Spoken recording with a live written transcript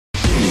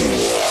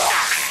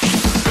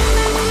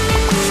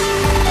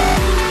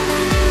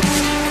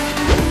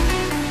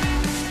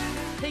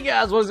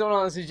guys, what's going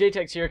on? This is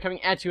Jaytax here,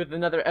 coming at you with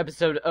another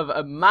episode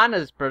of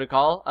Mana's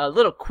Protocol. A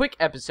little quick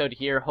episode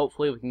here.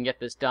 Hopefully we can get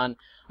this done.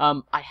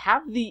 I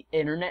have the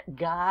internet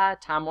guy,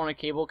 Time Warner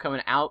Cable,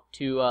 coming out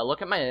to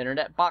look at my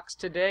internet box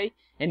today,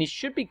 and he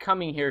should be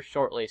coming here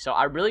shortly. So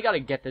I really got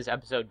to get this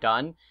episode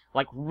done,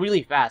 like,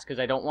 really fast, because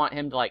I don't want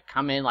him to, like,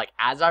 come in, like,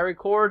 as I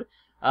record.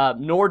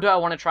 Nor do I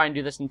want to try and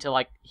do this until,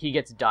 like, he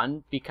gets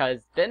done, because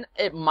then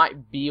it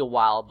might be a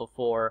while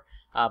before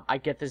I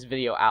get this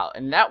video out,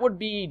 and that would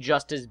be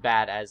just as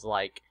bad as,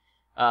 like,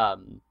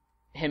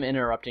 him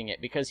interrupting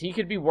it, because he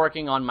could be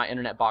working on my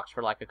internet box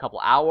for, like, a couple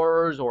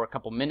hours or a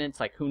couple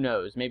minutes, like, who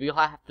knows. Maybe he'll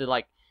have to,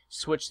 like,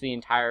 switch the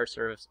entire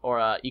service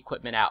or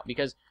equipment out,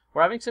 because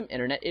we're having some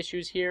internet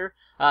issues here.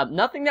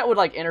 Nothing that would,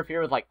 like,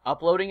 interfere with, like,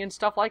 uploading and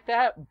stuff like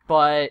that,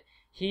 but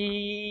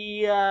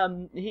he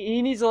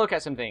needs to look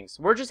at some things.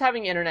 We're just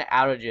having internet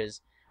outages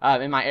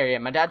in my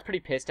area. My dad's pretty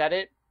pissed at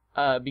it.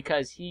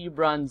 Because he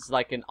runs,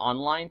 like, an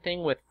online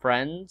thing with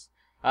friends.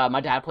 My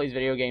dad plays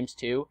video games,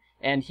 too,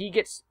 and he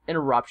gets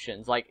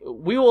interruptions. Like,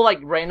 we will, like,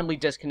 randomly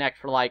disconnect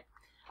for, like,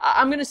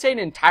 I'm gonna say an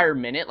entire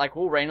minute. Like,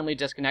 we'll randomly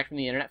disconnect from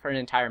the internet for an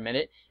entire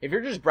minute. If you're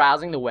just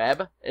browsing the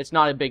web, it's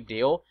not a big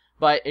deal.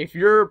 But if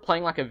you're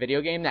playing, like, a video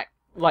game that,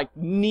 like,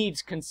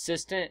 needs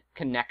consistent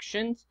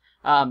connections,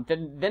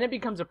 then it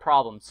becomes a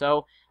problem.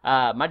 So,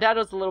 my dad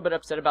was a little bit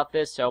upset about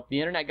this, so the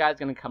internet guy's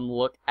gonna come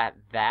look at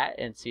that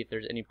and see if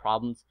there's any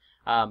problems.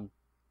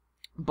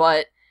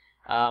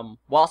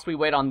 Whilst we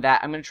wait on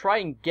that, I'm going to try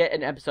and get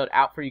an episode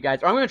out for you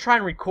guys, or I'm going to try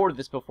and record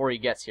this before he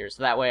gets here,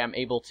 so that way I'm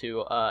able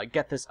to,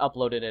 get this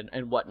uploaded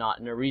and whatnot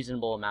in a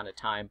reasonable amount of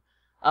time.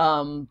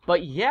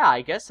 But yeah,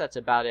 I guess that's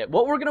about it.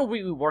 What we're going to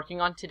be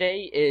working on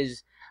today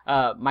is,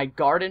 my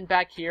garden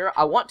back here.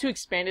 I want to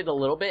expand it a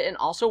little bit and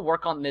also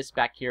work on this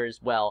back here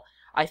as well.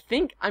 I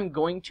think I'm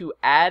going to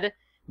add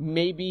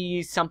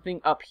maybe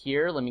something up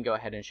here. Let me go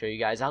ahead and show you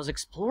guys. I was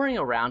exploring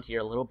around here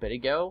a little bit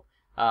ago.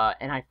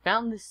 And I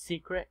found this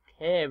secret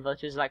cave,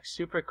 which is, like,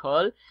 super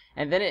cool,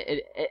 and then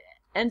it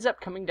ends up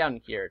coming down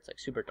here. It's, like,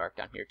 super dark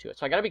down here, too,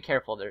 so I gotta be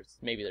careful.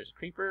 Maybe there's a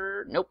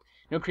creeper. Nope,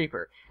 no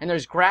creeper. And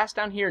there's grass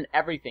down here and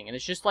everything, and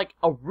it's just, like,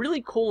 a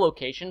really cool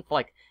location for,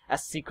 like, a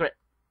secret...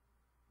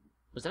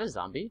 Was that a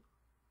zombie?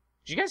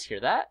 Did you guys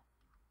hear that?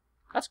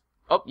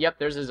 Oh, yep,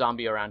 there's a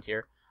zombie around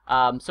here.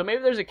 So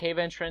maybe there's a cave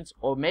entrance,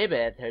 or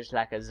maybe there's,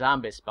 like, a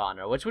zombie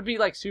spawner, which would be,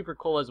 like, super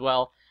cool as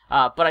well.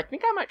 But I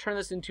think I might turn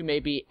this into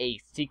maybe a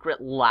secret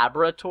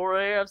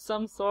laboratory of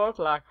some sort,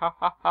 like, ha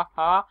ha ha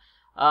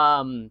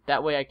ha.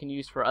 That way I can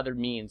use for other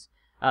means.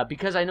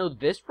 Because I know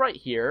this right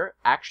here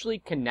actually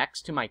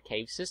connects to my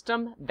cave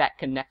system that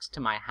connects to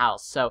my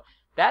house. So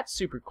that's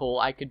super cool.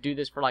 I could do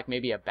this for, like,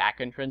 maybe a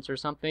back entrance or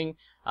something.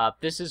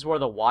 This is where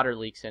the water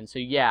leaks in. So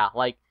yeah,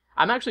 like,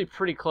 I'm actually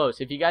pretty close.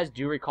 If you guys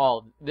do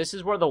recall, this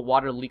is where the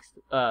water leaks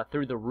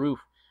through the roof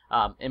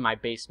in my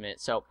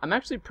basement. So I'm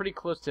actually pretty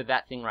close to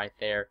that thing right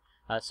there.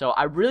 So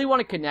I really want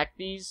to connect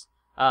these,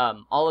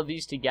 all of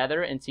these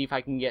together and see if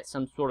I can get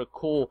some sort of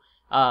cool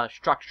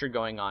structure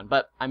going on.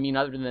 But, I mean,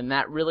 other than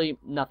that, really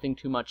nothing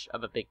too much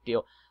of a big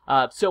deal.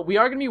 So we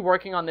are going to be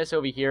working on this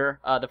over here.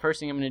 The first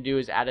thing I'm going to do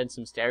is add in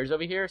some stairs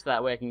over here, so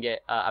that way I can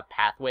get a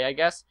pathway, I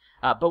guess.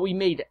 But we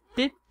made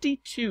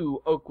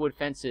 52 oak wood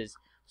fences,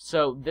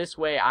 so this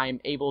way I'm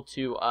able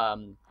to,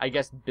 I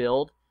guess,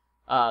 build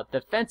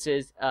the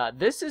fences.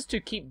 This is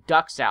to keep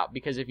ducks out,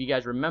 because if you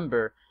guys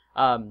remember...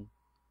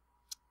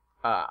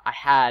 I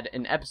had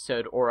an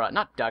episode, or,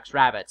 not ducks,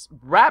 rabbits.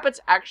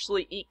 Rabbits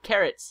actually eat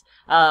carrots.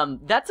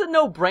 That's a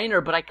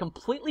no-brainer, but I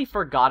completely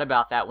forgot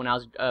about that when I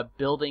was,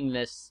 building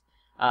this,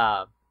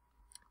 I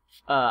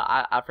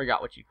forgot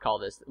what you'd call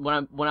this.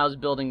 When I was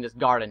building this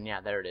garden,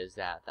 yeah, there it is,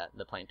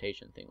 the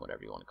plantation thing,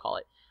 whatever you want to call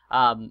it.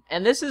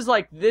 And this is,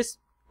 like, this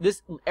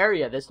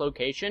area, this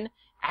location,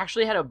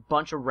 actually had a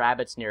bunch of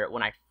rabbits near it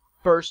when I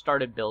first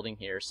started building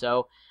here,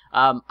 so...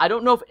 I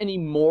don't know if any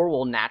more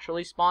will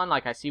naturally spawn,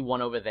 like I see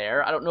one over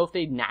there. I don't know if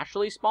they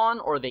naturally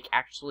spawn, or they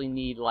actually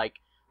need, like,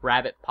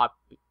 rabbit pop...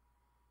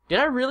 Did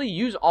I really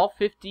use all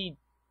 50?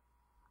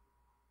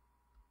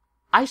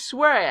 I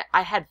swear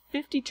I had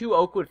 52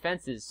 oak wood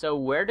fences, so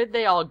where did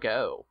they all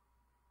go?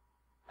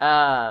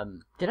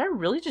 Did I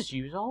really just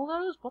use all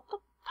those? What the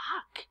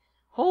fuck?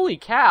 Holy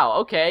cow,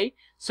 okay.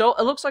 So,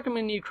 it looks like I'm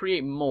gonna need to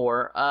create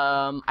more.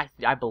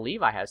 I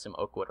believe I have some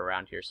oak wood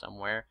around here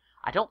somewhere.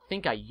 I don't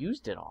think I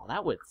used it all.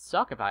 That would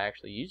suck if I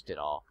actually used it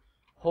all.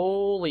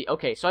 Holy...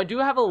 Okay, so I do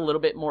have a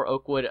little bit more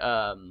oak wood,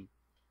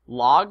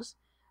 logs.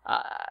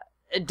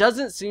 It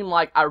doesn't seem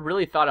like... I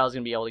really thought I was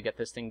going to be able to get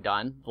this thing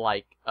done,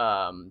 like,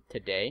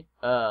 today.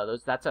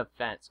 That's a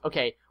fence.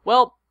 Okay,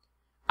 well,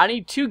 I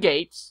need 2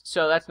 gates,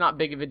 so that's not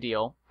big of a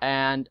deal.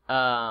 And,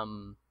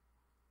 I'm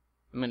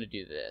going to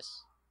do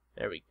this.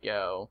 There we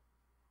go.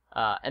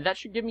 And that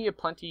should give me a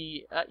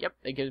plenty... yep,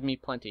 it gives me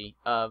plenty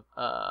of,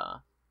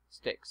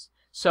 sticks.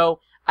 So,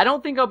 I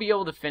don't think I'll be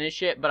able to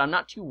finish it, but I'm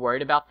not too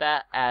worried about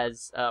that,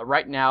 as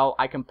right now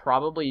I can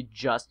probably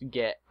just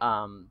get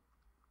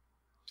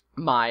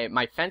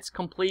my fence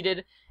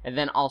completed, and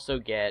then also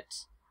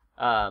get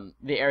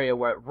the area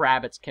where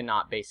rabbits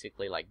cannot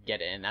basically like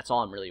get in. That's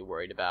all I'm really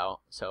worried about.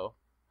 So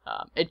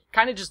it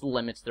kind of just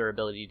limits their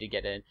ability to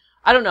get in.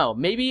 I don't know.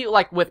 Maybe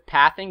like with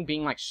pathing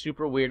being like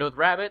super weird with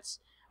rabbits,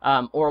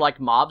 or like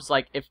mobs.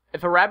 Like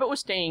if a rabbit was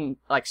staying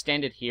like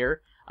standing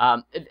here.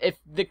 If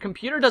the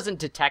computer doesn't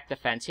detect the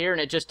fence here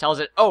and it just tells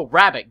it, oh,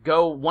 rabbit,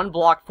 go 1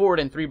 block forward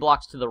and 3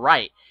 blocks to the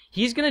right,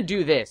 he's going to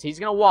do this. He's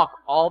going to walk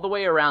all the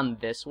way around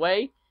this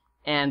way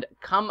and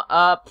come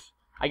up,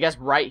 I guess,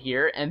 right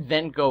here and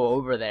then go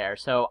over there.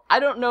 So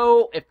I don't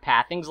know if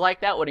pathing's like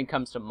that when it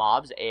comes to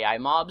mobs, AI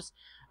mobs,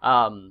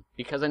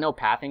 because I know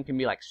pathing can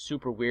be like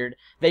super weird.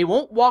 They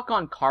won't walk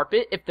on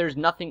carpet if there's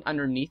nothing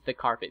underneath the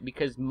carpet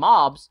because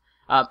mobs...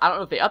 I don't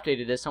know if they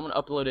updated this. Someone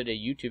uploaded a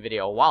YouTube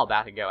video a while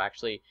back ago,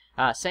 actually,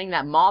 saying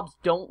that mobs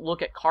don't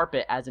look at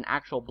carpet as an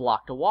actual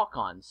block to walk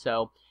on.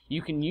 So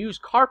you can use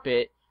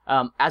carpet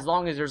as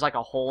long as there's like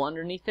a hole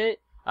underneath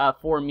it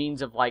for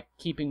means of like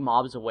keeping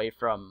mobs away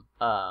from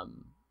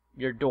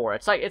your door.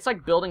 It's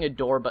like building a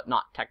door, but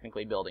not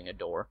technically building a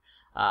door.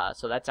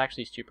 So that's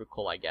actually super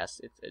cool, I guess.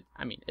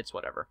 I mean, it's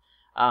whatever.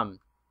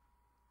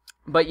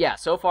 But yeah,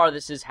 so far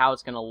this is how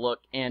it's gonna look,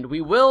 and we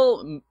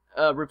will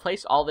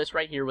replace all this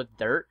right here with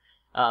dirt.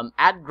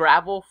 Add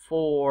gravel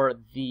for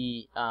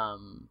the,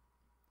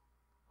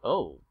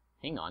 oh,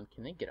 hang on,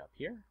 can they get up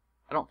here?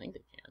 I don't think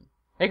they can.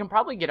 They can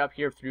probably get up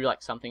here through,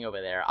 like, something over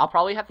there. I'll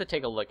probably have to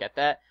take a look at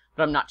that,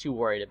 but I'm not too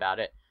worried about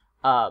it.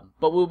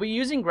 But we'll be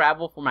using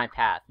gravel for my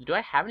path. Do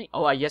I have any?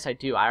 Oh, yes, I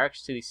do. I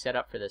actually set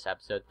up for this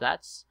episode.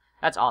 That's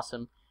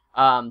awesome.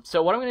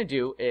 So what I'm going to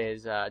do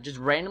is, just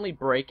randomly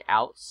break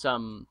out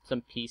some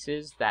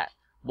pieces that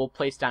we'll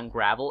place down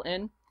gravel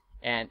in,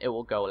 and it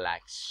will go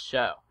like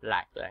so,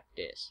 like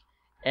this.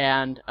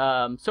 And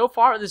so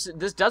far,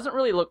 this doesn't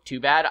really look too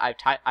bad.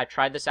 I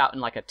tried this out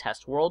in like a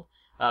test world,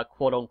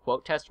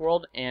 quote-unquote test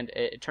world, and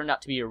it turned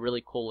out to be a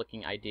really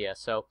cool-looking idea.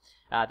 So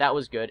that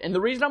was good. And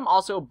the reason I'm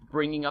also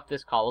bringing up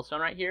this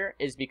cobblestone right here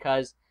is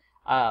because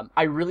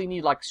I really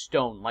need like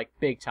stone, like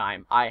big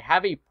time. I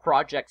have a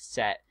project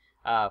set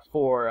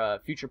for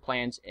future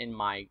plans in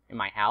my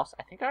house.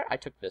 I think I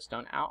took this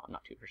stone out. I'm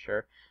not too for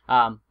sure.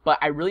 But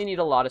I really need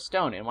a lot of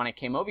stone. And when I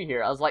came over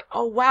here, I was like,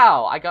 oh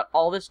wow, I got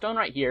all this stone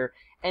right here.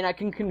 And I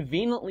can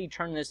conveniently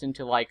turn this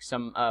into like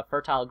some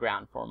fertile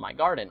ground for my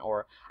garden,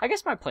 or I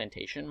guess my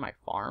plantation, my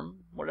farm,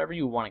 whatever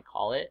you want to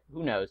call it.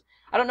 Who knows?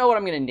 I don't know what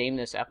I'm going to name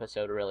this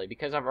episode really,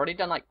 because I've already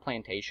done like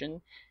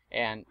plantation,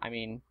 and I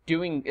mean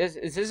this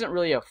isn't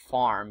really a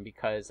farm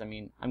because I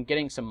mean I'm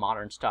getting some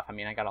modern stuff. I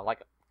mean I got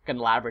a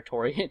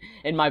laboratory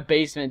in my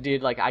basement,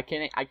 dude. Like I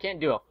can't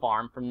do a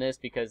farm from this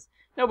because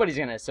nobody's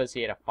going to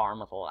associate a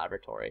farm with a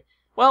laboratory.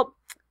 Well,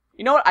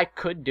 you know what? I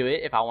could do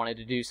it if I wanted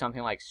to do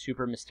something like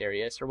super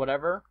mysterious or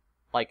whatever.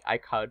 Like, I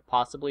could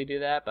possibly do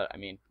that, but I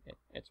mean,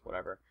 it's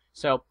whatever.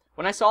 So,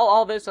 when I saw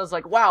all this, I was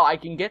like, wow, I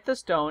can get the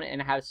stone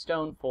and have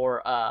stone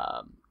for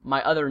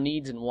my other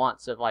needs and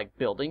wants of, like,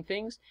 building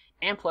things.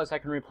 And plus, I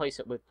can replace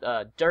it with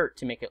dirt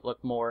to make it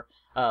look more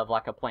of,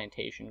 like, a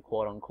plantation,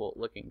 quote-unquote,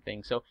 looking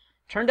thing. So,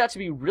 turned out to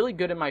be really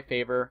good in my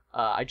favor.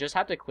 I just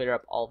have to clear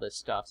up all this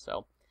stuff,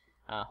 so...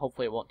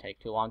 hopefully it won't take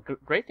too long.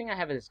 Great thing I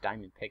have is this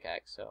diamond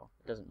pickaxe, so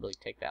it doesn't really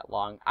take that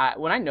long.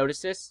 When I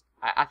noticed this,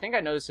 I think I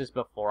noticed this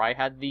before I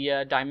had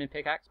the diamond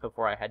pickaxe,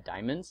 before I had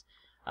diamonds.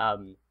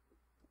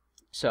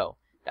 So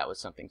that was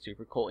something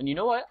super cool. And you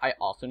know what I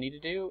also need to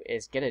do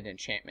is get an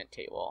enchantment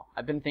table.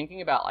 I've been thinking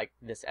about like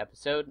this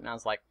episode, and I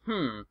was like,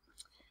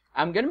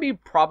 I'm going to be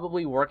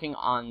probably working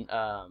on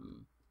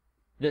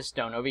this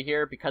stone over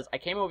here, because I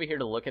came over here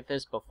to look at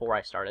this before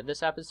I started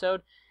this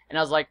episode, and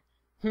I was like,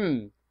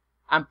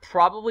 I'm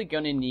probably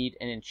going to need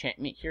an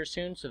enchantment here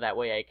soon, so that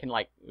way I can,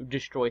 like,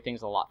 destroy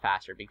things a lot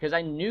faster. Because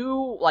I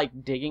knew,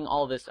 like, digging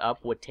all this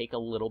up would take a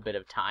little bit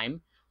of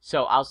time.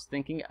 So I was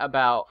thinking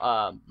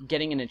about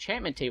getting an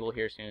enchantment table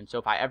here soon. So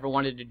if I ever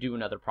wanted to do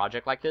another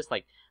project like this,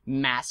 like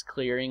mass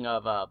clearing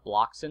of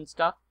blocks and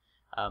stuff,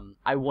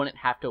 I wouldn't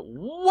have to...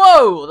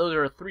 Whoa! Those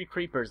are 3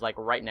 creepers, like,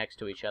 right next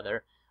to each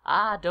other.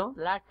 I don't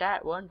like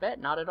that one bit,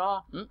 not at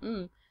all.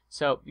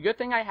 So, the good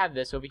thing I have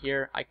this over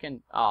here, I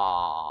can,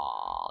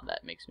 aww,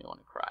 that makes me want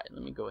to cry.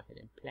 Let me go ahead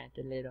and plant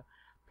a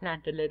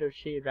little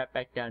seed right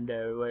back down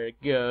there where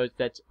it goes.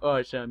 That's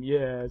awesome,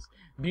 yes.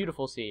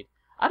 Beautiful seed.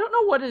 I don't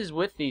know what is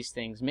with these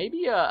things.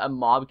 Maybe a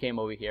mob came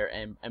over here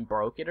and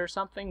broke it or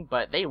something,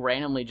 but they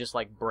randomly just,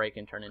 like, break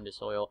and turn into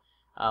soil,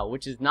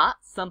 which is not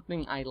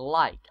something I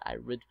like. I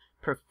would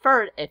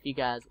prefer it if you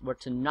guys were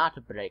to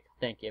not break.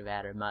 Thank you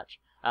very much.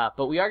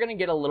 But we are going to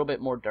get a little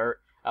bit more dirt.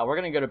 We're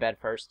going to go to bed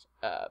first,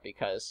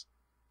 because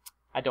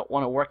I don't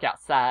want to work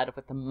outside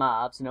with the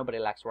mobs. Nobody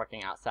likes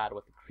working outside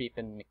with the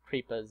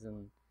creepers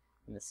and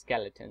the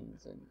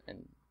skeletons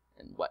and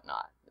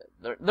whatnot.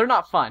 They're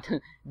not fun.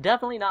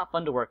 Definitely not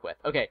fun to work with.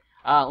 Okay,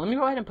 let me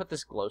go ahead and put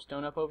this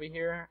glowstone up over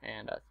here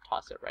and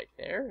toss it right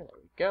there. There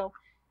we go.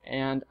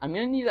 And I'm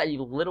going to need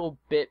a little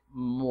bit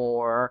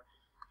more...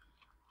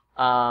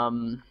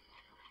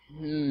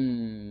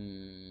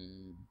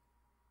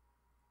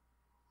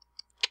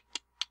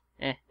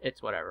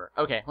 It's whatever.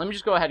 Okay, let me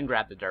just go ahead and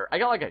grab the dirt. I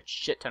got like a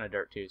shit ton of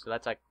dirt too, so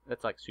that's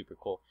like super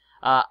cool.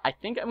 I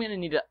think I'm gonna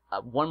need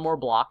one more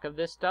block of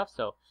this stuff,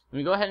 so let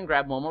me go ahead and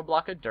grab one more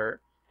block of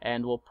dirt,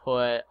 and we'll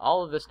put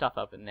all of this stuff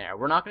up in there.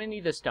 We're not gonna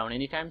need the stone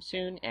anytime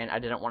soon, and I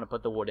didn't want to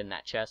put the wood in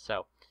that chest,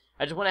 so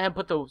I just went ahead and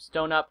put the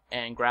stone up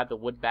and grab the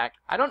wood back.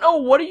 I don't know,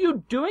 what are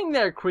you doing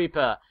there,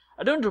 creeper?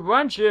 I don't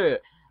want you.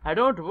 I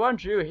don't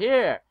want you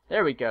here.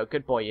 There we go.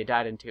 Good boy. You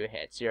died in 2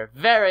 hits. You're a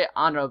very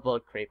honorable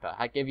creeper.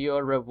 I give you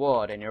a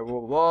reward, and your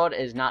reward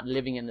is not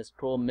living in this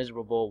cruel,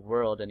 miserable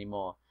world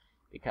anymore.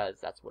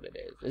 Because that's what it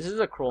is. This is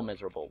a cruel,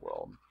 miserable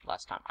world,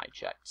 last time I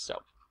checked.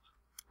 So,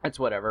 that's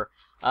whatever.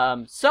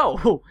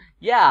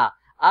 Yeah.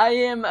 I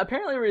am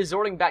apparently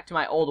resorting back to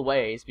my old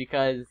ways,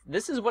 because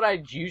this is what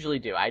I usually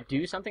do. I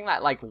do something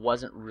that, like,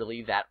 wasn't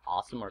really that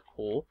awesome or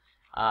cool.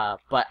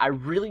 But I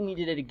really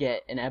needed to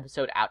get an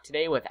episode out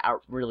today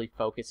without really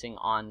focusing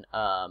on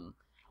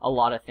a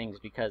lot of things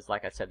because,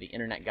 like I said, the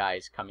internet guy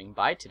is coming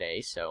by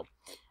today. So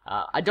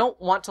I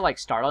don't want to like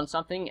start on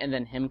something and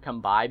then him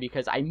come by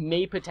because I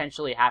may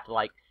potentially have to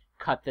like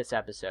cut this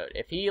episode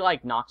if he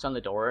like knocks on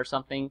the door or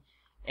something,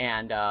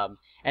 and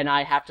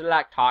I have to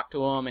like talk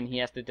to him and he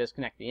has to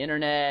disconnect the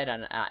internet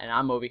and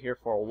I'm over here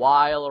for a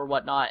while or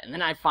whatnot, and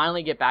then I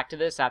finally get back to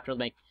this after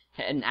like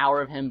an hour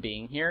of him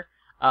being here.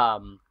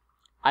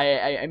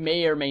 I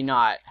may or may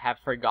not have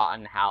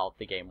forgotten how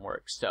the game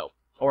works, so,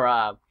 or,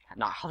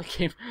 not how the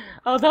game,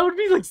 oh, that would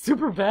be, like,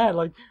 super bad,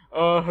 like,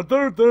 how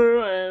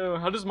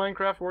does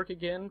Minecraft work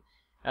again?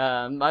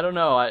 I don't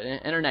know, an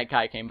internet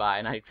guy came by,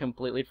 and I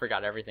completely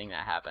forgot everything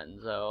that happened,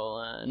 so,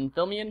 and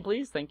fill me in,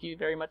 please, thank you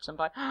very much,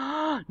 senpai.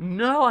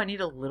 No, I need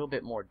a little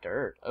bit more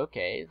dirt,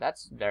 okay,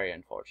 that's very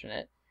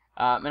unfortunate,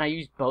 and I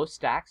used both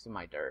stacks of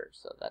my dirt,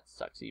 so that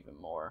sucks even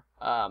more.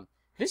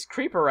 This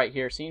creeper right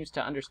here seems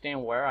to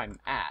understand where I'm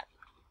at.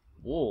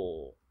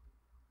 Whoa.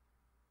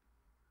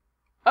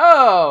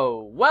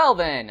 Oh, well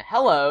then,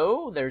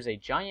 hello. There's a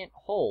giant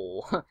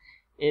hole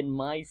in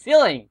my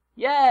ceiling.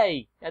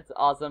 Yay, that's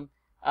awesome.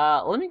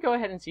 Let me go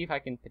ahead and see if I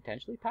can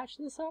potentially patch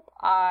this up.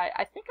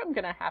 I think I'm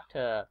gonna have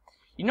to,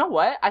 you know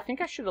what? I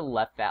think I should have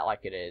left that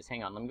like it is.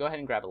 Hang on, let me go ahead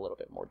and grab a little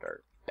bit more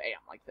dirt.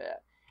 Bam, like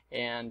that.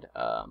 And,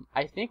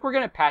 I think we're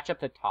gonna patch up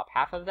the top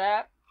half of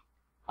that.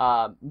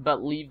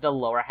 But leave the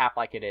lower half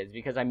like it is,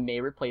 because I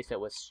may replace it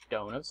with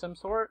stone of some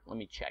sort. Let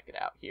me check it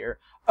out here.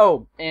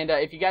 Oh, and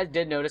if you guys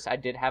did notice, I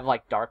did have,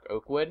 like, dark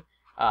oak wood.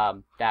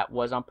 That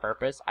was on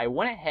purpose. I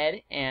went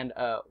ahead and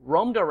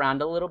roamed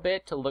around a little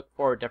bit to look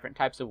for different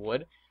types of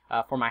wood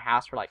for my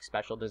house for, like,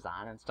 special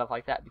design and stuff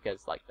like that,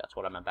 because, like, that's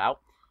what I'm about.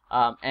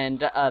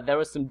 There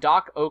was some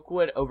dark oak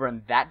wood over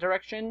in that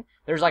direction.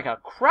 There's, like, a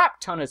crap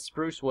ton of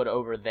spruce wood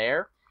over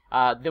there.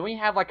 Then we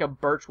have like a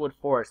birchwood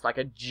forest, like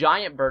a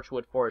giant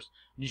birchwood forest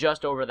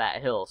just over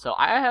that hill. So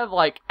I have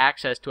like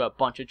access to a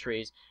bunch of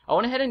trees. I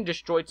went ahead and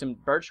destroyed some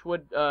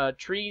birchwood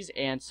trees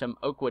and some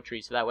oakwood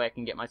trees, so that way I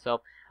can get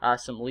myself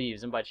some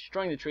leaves. And by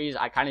destroying the trees,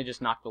 I kind of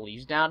just knocked the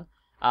leaves down.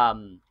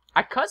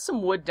 I cut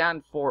some wood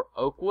down for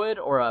oakwood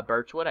or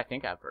birchwood. I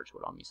think I have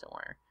birchwood on me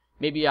somewhere.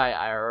 Maybe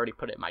I already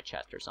put it in my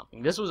chest or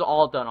something. This was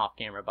all done off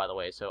camera, by the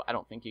way, so I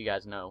don't think you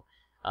guys know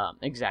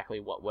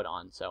exactly what wood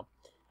on. So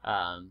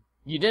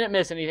you didn't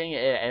miss anything.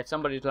 If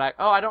somebody's like,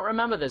 oh, I don't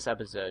remember this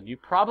episode, you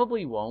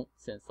probably won't,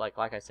 since, like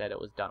I said, it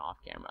was done off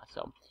camera.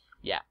 So,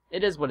 yeah,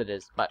 it is what it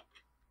is. But,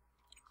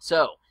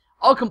 so,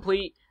 all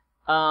complete.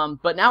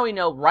 But now we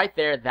know right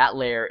there that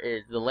layer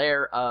is the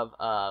layer of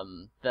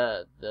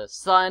the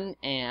sun,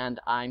 and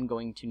I'm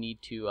going to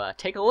need to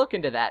take a look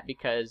into that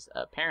because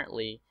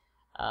apparently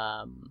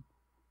I'm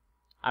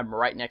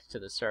right next to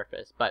the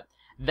surface. But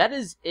that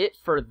is it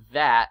for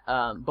that.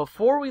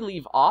 Before we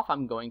leave off,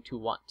 I'm going to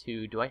want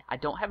to, I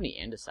don't have any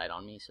andesite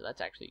on me, so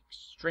that's actually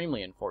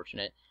extremely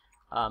unfortunate.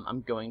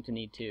 I'm going to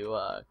need to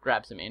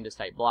grab some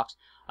andesite blocks.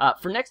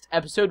 For next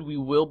episode, we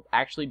will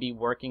actually be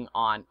working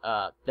on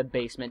the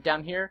basement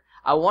down here.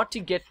 I want to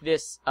get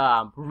this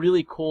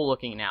really cool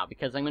looking now,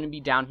 because I'm going to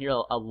be down here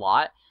a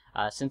lot,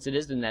 since it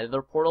is the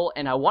nether portal,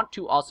 and I want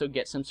to also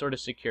get some sort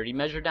of security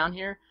measure down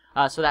here,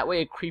 so that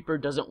way a creeper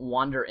doesn't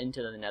wander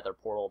into the nether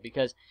portal,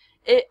 because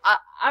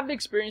I've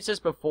experienced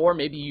this before,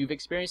 maybe you've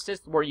experienced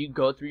this, where you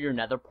go through your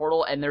nether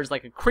portal and there's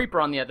like a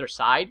creeper on the other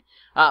side,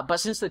 but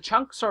since the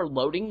chunks are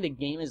loading, the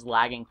game is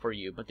lagging for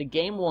you, but the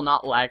game will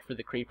not lag for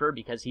the creeper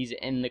because he's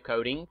in the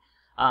coding,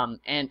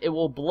 and it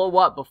will blow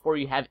up before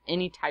you have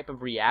any type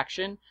of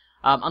reaction,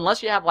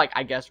 unless you have, like,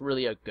 I guess,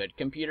 really a good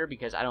computer,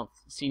 because I don't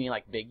see any,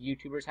 like, big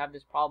YouTubers have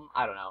this problem.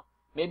 I don't know.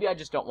 Maybe I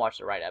just don't watch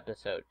the right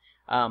episode.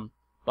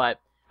 But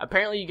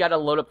apparently you gotta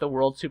load up the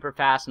world super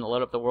fast, and to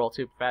load up the world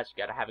super fast,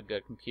 you gotta have a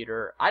good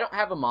computer. I don't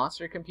have a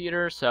monster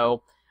computer,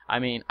 so, I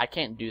mean, I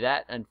can't do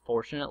that,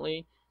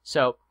 unfortunately.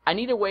 So, I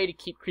need a way to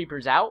keep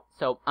creepers out,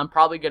 so I'm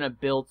probably gonna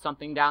build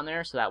something down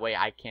there, so that way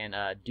I can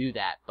do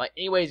that. But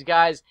anyways,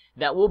 guys,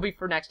 that will be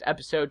for next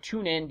episode.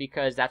 Tune in,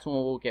 because that's when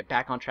we'll get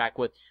back on track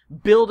with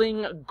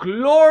building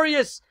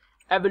glorious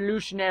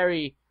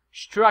evolutionary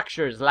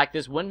structures like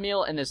this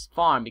windmill and this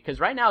farm, because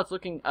right now it's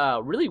looking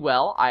really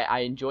well. I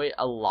enjoy it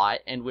a lot,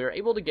 and we're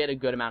able to get a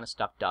good amount of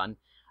stuff done.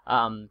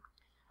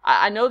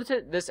 I know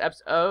that this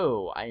episode.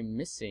 Oh, I'm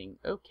missing.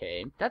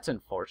 Okay, that's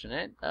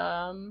unfortunate.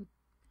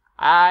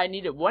 I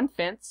needed 1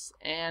 fence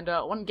and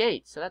 1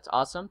 gate, so that's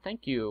awesome.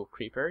 Thank you,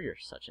 Creeper. You're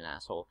such an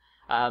asshole.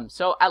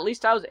 So at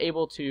least I was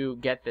able to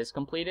get this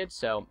completed.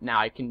 So now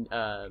I can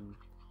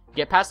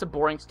get past the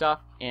boring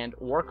stuff and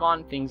work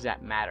on things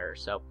that matter.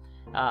 So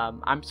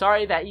I'm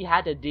sorry that you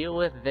had to deal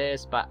with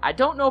this, but I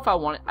don't know if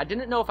I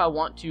didn't know if I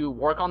want to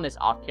work on this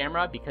off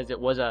camera because it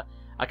was a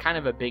kind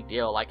of a big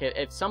deal. Like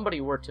if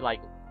somebody were to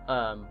like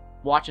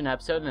watch an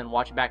episode and then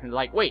watch it back and be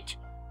like, wait,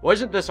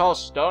 wasn't this all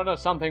stone or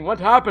something? What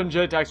happened,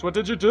 Jaytax? What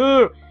did you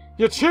do?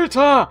 You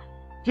cheater!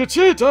 You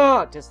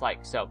cheater! Just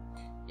like, so,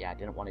 yeah, I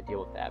didn't want to deal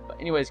with that. But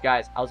anyways,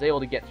 guys, I was able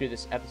to get through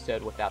this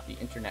episode without the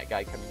internet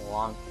guy coming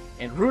along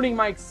and ruining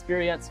my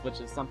experience, which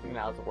is something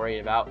that I was worried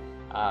about.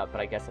 But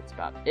I guess that's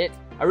about it.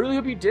 I really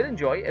hope you did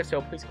enjoy. If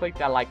so, please click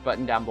that like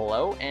button down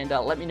below. And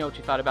let me know what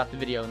you thought about the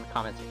video in the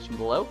comment section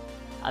below.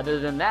 Other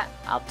than that,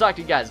 I'll talk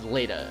to you guys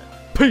later.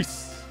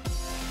 Peace!